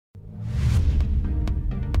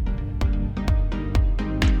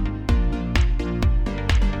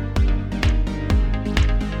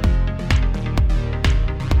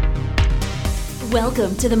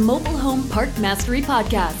Welcome to the Mobile Home Park Mastery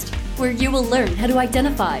Podcast, where you will learn how to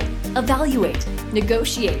identify, evaluate,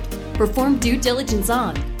 negotiate, perform due diligence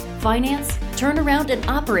on, finance, turn around, and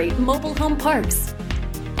operate mobile home parks.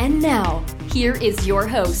 And now, here is your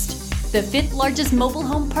host, the fifth largest mobile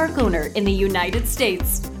home park owner in the United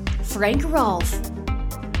States, Frank Rolfe.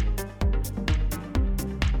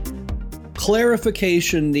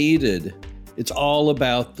 Clarification needed. It's all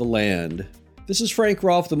about the land. This is Frank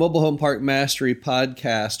Rolfe, the Mobile Home Park Mastery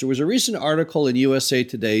Podcast. There was a recent article in USA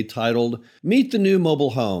Today titled, Meet the New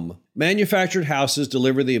Mobile Home. Manufactured houses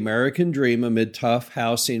deliver the American dream amid tough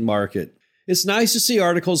housing market. It's nice to see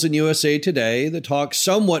articles in USA Today that talk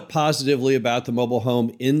somewhat positively about the mobile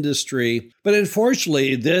home industry. But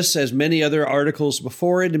unfortunately, this, as many other articles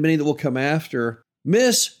before it and many that will come after,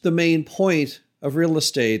 miss the main point of real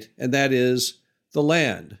estate, and that is the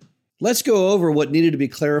land. Let's go over what needed to be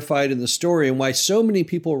clarified in the story and why so many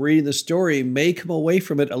people reading the story may come away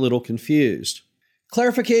from it a little confused.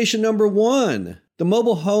 Clarification number one, the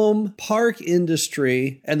mobile home park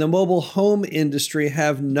industry and the mobile home industry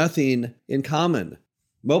have nothing in common.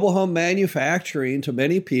 Mobile home manufacturing, to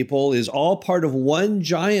many people, is all part of one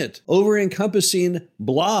giant, over-encompassing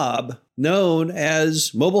blob known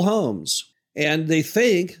as mobile homes. And they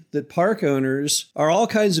think that park owners are all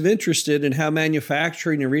kinds of interested in how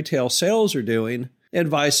manufacturing and retail sales are doing, and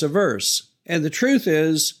vice versa. And the truth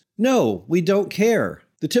is, no, we don't care.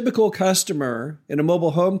 The typical customer in a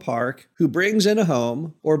mobile home park who brings in a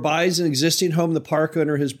home or buys an existing home the park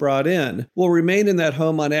owner has brought in will remain in that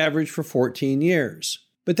home on average for 14 years.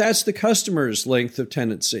 But that's the customer's length of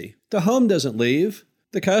tenancy. The home doesn't leave.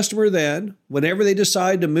 The customer then, whenever they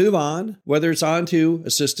decide to move on, whether it's onto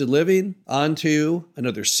assisted living, onto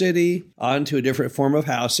another city, onto a different form of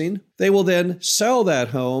housing, they will then sell that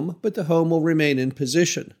home, but the home will remain in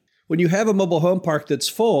position. When you have a mobile home park that's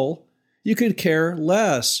full, you could care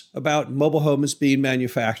less about mobile homes being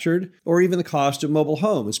manufactured or even the cost of mobile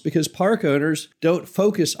homes because park owners don't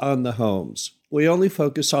focus on the homes. We only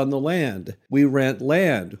focus on the land. We rent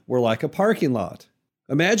land. We're like a parking lot.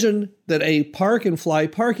 Imagine that a park and fly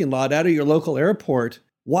parking lot out of your local airport,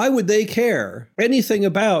 why would they care anything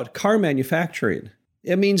about car manufacturing?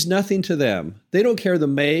 It means nothing to them. They don't care the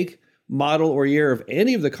make, model, or year of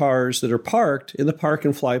any of the cars that are parked in the park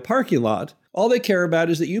and fly parking lot. All they care about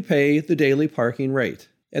is that you pay the daily parking rate.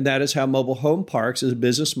 And that is how mobile home parks as a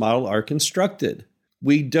business model are constructed.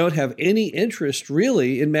 We don't have any interest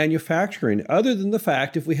really in manufacturing other than the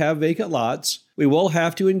fact if we have vacant lots, we will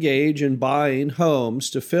have to engage in buying homes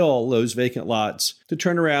to fill those vacant lots to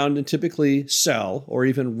turn around and typically sell or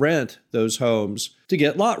even rent those homes to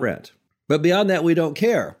get lot rent. But beyond that, we don't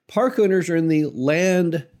care. Park owners are in the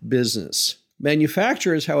land business.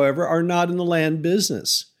 Manufacturers, however, are not in the land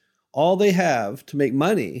business. All they have to make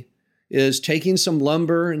money is taking some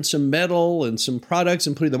lumber and some metal and some products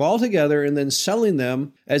and putting them all together and then selling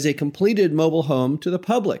them as a completed mobile home to the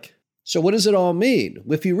public. So what does it all mean?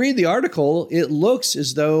 If you read the article, it looks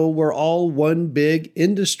as though we're all one big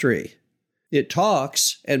industry. It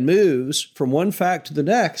talks and moves from one fact to the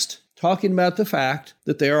next, talking about the fact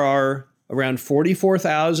that there are around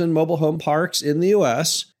 44,000 mobile home parks in the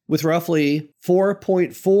U.S., with roughly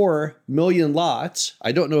 4.4 million lots.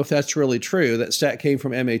 I don't know if that's really true. That stat came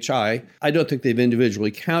from MHI. I don't think they've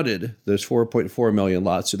individually counted those 4.4 million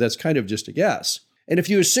lots, so that's kind of just a guess. And if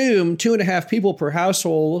you assume 2.5 people per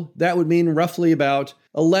household, that would mean roughly about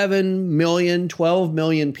 11 million, 12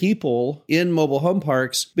 million people in mobile home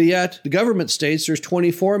parks, but yet the government states there's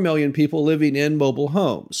 24 million people living in mobile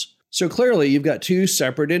homes. So clearly you've got two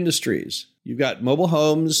separate industries. You've got mobile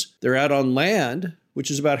homes, they're out on land,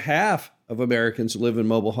 which is about half of Americans live in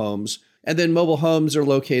mobile homes, and then mobile homes are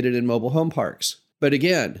located in mobile home parks. But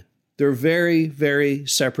again, they're very, very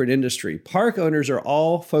separate industry. Park owners are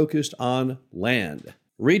all focused on land.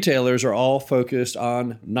 Retailers are all focused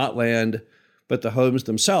on not land, but the homes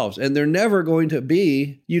themselves. And they're never going to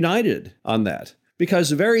be united on that.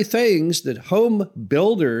 Because the very things that home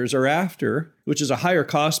builders are after, which is a higher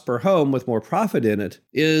cost per home with more profit in it,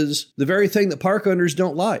 is the very thing that park owners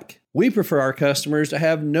don't like. We prefer our customers to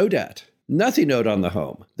have no debt, nothing owed on the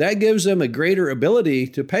home. That gives them a greater ability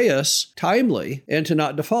to pay us timely and to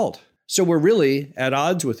not default. So we're really at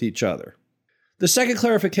odds with each other. The second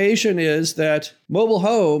clarification is that mobile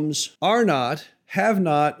homes are not, have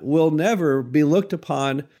not, will never be looked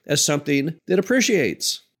upon as something that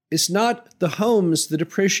appreciates. It's not the homes that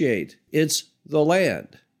appreciate, it's the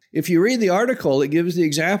land. If you read the article, it gives the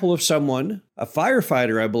example of someone, a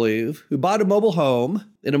firefighter, I believe, who bought a mobile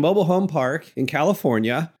home in a mobile home park in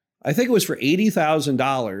California. I think it was for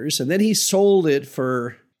 $80,000, and then he sold it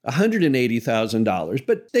for $180,000,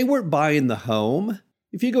 but they weren't buying the home.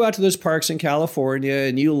 If you go out to those parks in California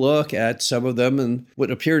and you look at some of them and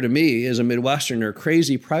what appear to me as a Midwesterner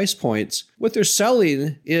crazy price points, what they're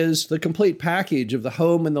selling is the complete package of the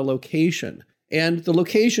home and the location. And the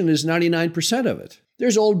location is 99% of it.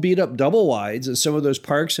 There's old beat up double wides in some of those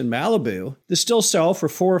parks in Malibu that still sell for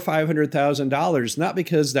 $400,000 or $500,000, not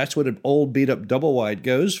because that's what an old beat up double wide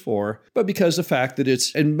goes for, but because of the fact that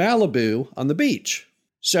it's in Malibu on the beach.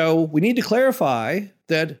 So we need to clarify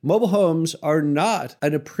that mobile homes are not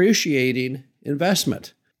an appreciating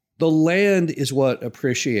investment. The land is what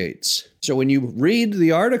appreciates. So when you read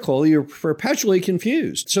the article, you're perpetually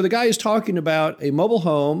confused. So the guy is talking about a mobile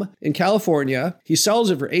home in California. He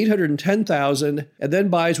sells it for $810,000 and then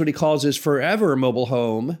buys what he calls his forever mobile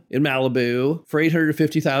home in Malibu for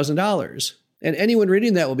 $850,000. And anyone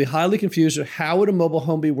reading that will be highly confused of how would a mobile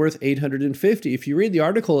home be worth $850,000. If you read the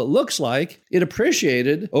article, it looks like it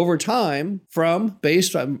appreciated over time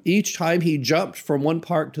based on each time he jumped from one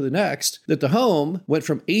park to the next, that the home went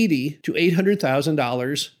from $80,000 to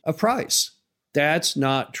 $800,000 of price. That's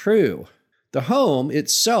not true. The home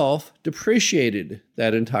itself depreciated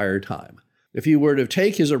that entire time. If you were to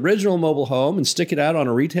take his original mobile home and stick it out on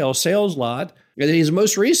a retail sales lot, and then his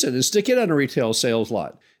most recent and stick it on a retail sales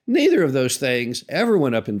lot, neither of those things ever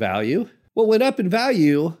went up in value. What went up in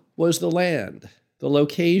value was the land, the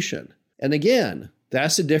location. And again,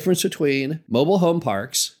 that's the difference between mobile home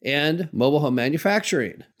parks and mobile home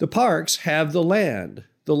manufacturing. The parks have the land.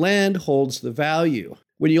 The land holds the value.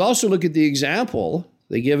 When you also look at the example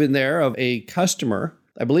they give in there of a customer,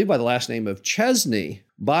 I believe by the last name of Chesney,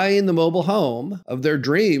 buying the mobile home of their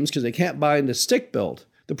dreams because they can't buy into stick built.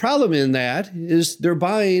 The problem in that is they're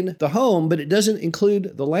buying the home, but it doesn't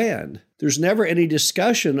include the land. There's never any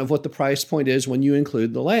discussion of what the price point is when you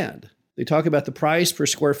include the land. They talk about the price per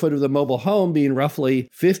square foot of the mobile home being roughly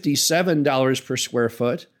 $57 per square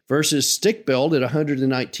foot versus stick build at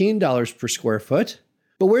 $119 per square foot.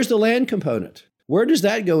 But where's the land component? Where does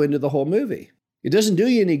that go into the whole movie? It doesn't do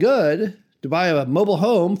you any good to buy a mobile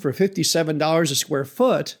home for $57 a square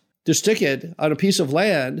foot to stick it on a piece of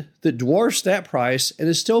land that dwarfs that price and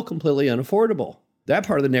is still completely unaffordable. That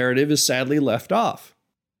part of the narrative is sadly left off.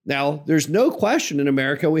 Now, there's no question in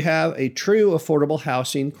America we have a true affordable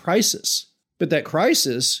housing crisis. But that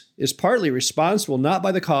crisis is partly responsible not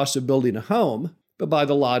by the cost of building a home, but by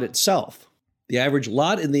the lot itself. The average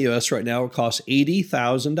lot in the U.S. right now costs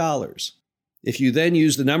 $80,000. If you then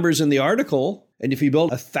use the numbers in the article, and if you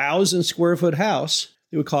build a 1,000 square foot house,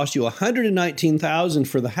 it would cost you $119,000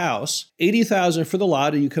 for the house, $80,000 for the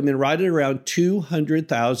lot, and you come in right at around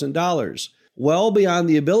 $200,000, well beyond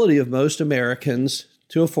the ability of most Americans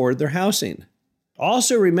to afford their housing.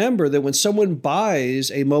 Also remember that when someone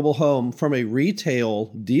buys a mobile home from a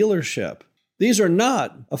retail dealership, these are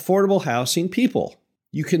not affordable housing people.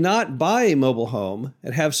 You cannot buy a mobile home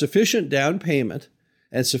and have sufficient down payment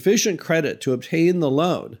and sufficient credit to obtain the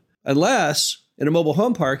loan unless in a mobile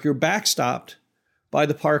home park you're backstopped by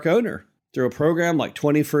the park owner. Through a program like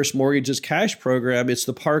 21st Mortgage's cash program, it's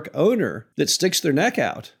the park owner that sticks their neck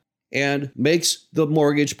out and makes the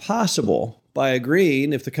mortgage possible by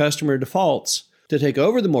agreeing, if the customer defaults, to take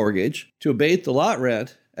over the mortgage, to abate the lot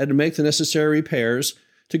rent, and to make the necessary repairs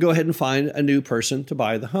to go ahead and find a new person to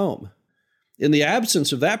buy the home. In the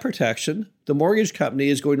absence of that protection, the mortgage company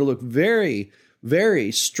is going to look very,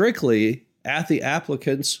 very strictly at the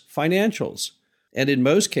applicant's financials. And in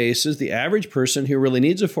most cases, the average person who really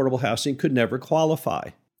needs affordable housing could never qualify.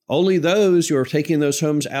 Only those who are taking those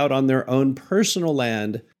homes out on their own personal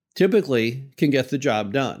land typically can get the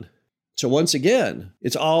job done. So once again,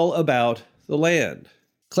 it's all about the land.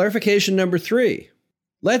 Clarification number 3.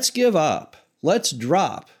 Let's give up. Let's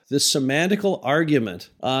drop this semantical argument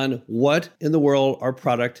on what in the world our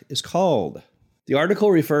product is called. The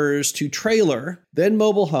article refers to trailer, then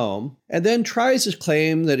mobile home, and then tries to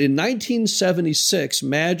claim that in 1976,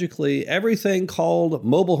 magically, everything called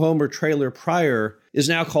mobile home or trailer prior is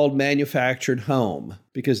now called manufactured home,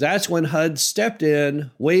 because that's when HUD stepped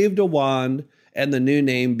in, waved a wand, and the new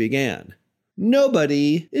name began.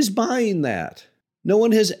 Nobody is buying that. No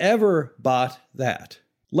one has ever bought that.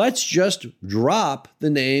 Let's just drop the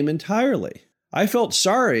name entirely. I felt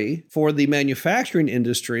sorry for the manufacturing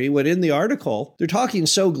industry when in the article, they're talking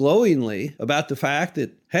so glowingly about the fact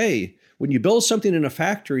that, hey, when you build something in a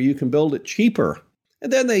factory, you can build it cheaper.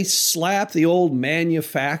 And then they slap the old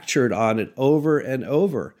manufactured on it over and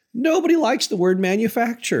over. Nobody likes the word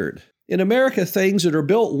manufactured. In America, things that are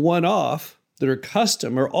built one-off, that are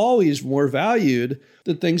custom, are always more valued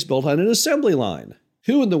than things built on an assembly line.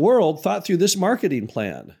 Who in the world thought through this marketing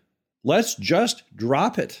plan? Let's just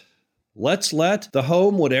drop it. Let's let the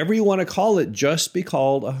home, whatever you want to call it, just be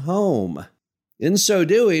called a home. In so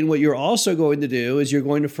doing, what you're also going to do is you're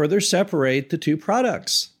going to further separate the two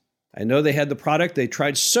products. I know they had the product they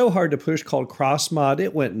tried so hard to push called CrossMod.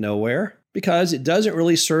 It went nowhere because it doesn't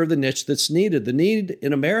really serve the niche that's needed. The need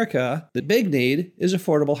in America, the big need, is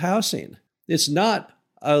affordable housing. It's not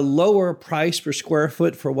a lower price per square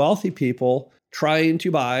foot for wealthy people trying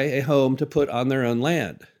to buy a home to put on their own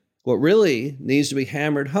land. What really needs to be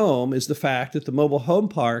hammered home is the fact that the mobile home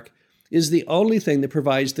park is the only thing that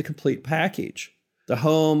provides the complete package. The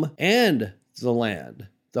home and the land.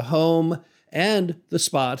 The home and the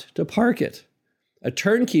spot to park it. A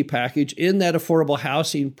turnkey package in that affordable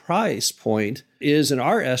housing price point is, in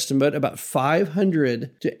our estimate, about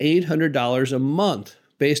 $500 to $800 a month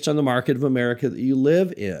based on the market of America that you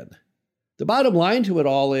live in. The bottom line to it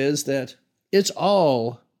all is that it's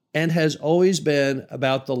all and has always been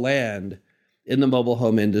about the land in the mobile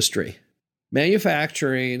home industry.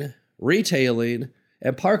 Manufacturing, retailing,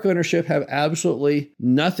 and park ownership have absolutely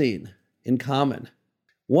nothing in common.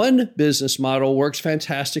 One business model works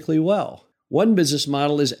fantastically well. One business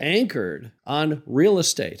model is anchored on real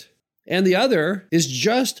estate, and the other is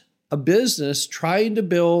just a business trying to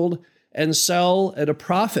build and sell at a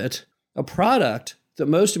profit a product that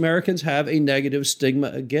most Americans have a negative stigma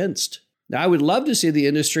against. Now, I would love to see the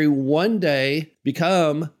industry one day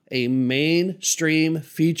become a mainstream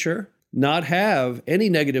feature, not have any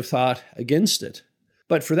negative thought against it.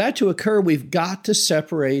 But for that to occur, we've got to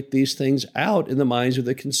separate these things out in the minds of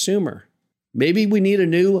the consumer. Maybe we need a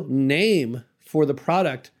new name for the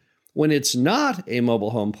product when it's not a mobile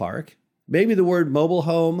home park. Maybe the word mobile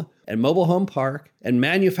home and mobile home park and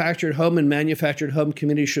manufactured home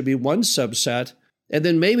community should be one subset. And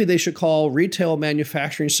then maybe they should call retail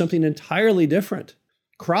manufacturing something entirely different.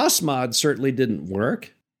 CrossMod certainly didn't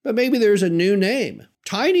work, but maybe there's a new name.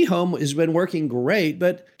 Tiny home has been working great,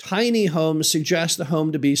 but tiny home suggests the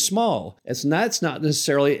home to be small. That's not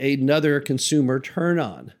necessarily another consumer turn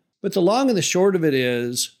on. But the long and the short of it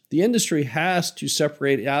is the industry has to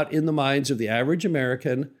separate out in the minds of the average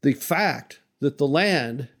American the fact that the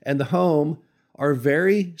land and the home are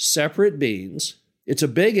very separate beings. It's a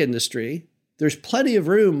big industry. There's plenty of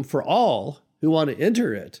room for all who want to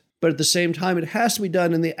enter it. But at the same time, it has to be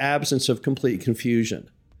done in the absence of complete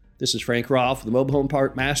confusion. This is Frank Rolfe of the Mobile Home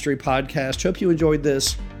Park Mastery Podcast. Hope you enjoyed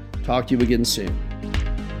this. Talk to you again soon.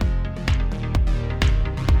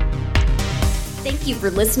 Thank you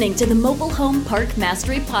for listening to the Mobile Home Park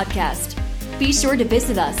Mastery Podcast. Be sure to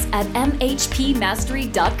visit us at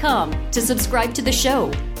mhpmastery.com to subscribe to the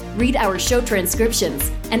show, read our show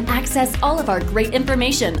transcriptions, and access all of our great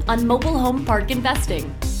information on mobile home park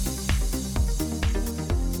investing.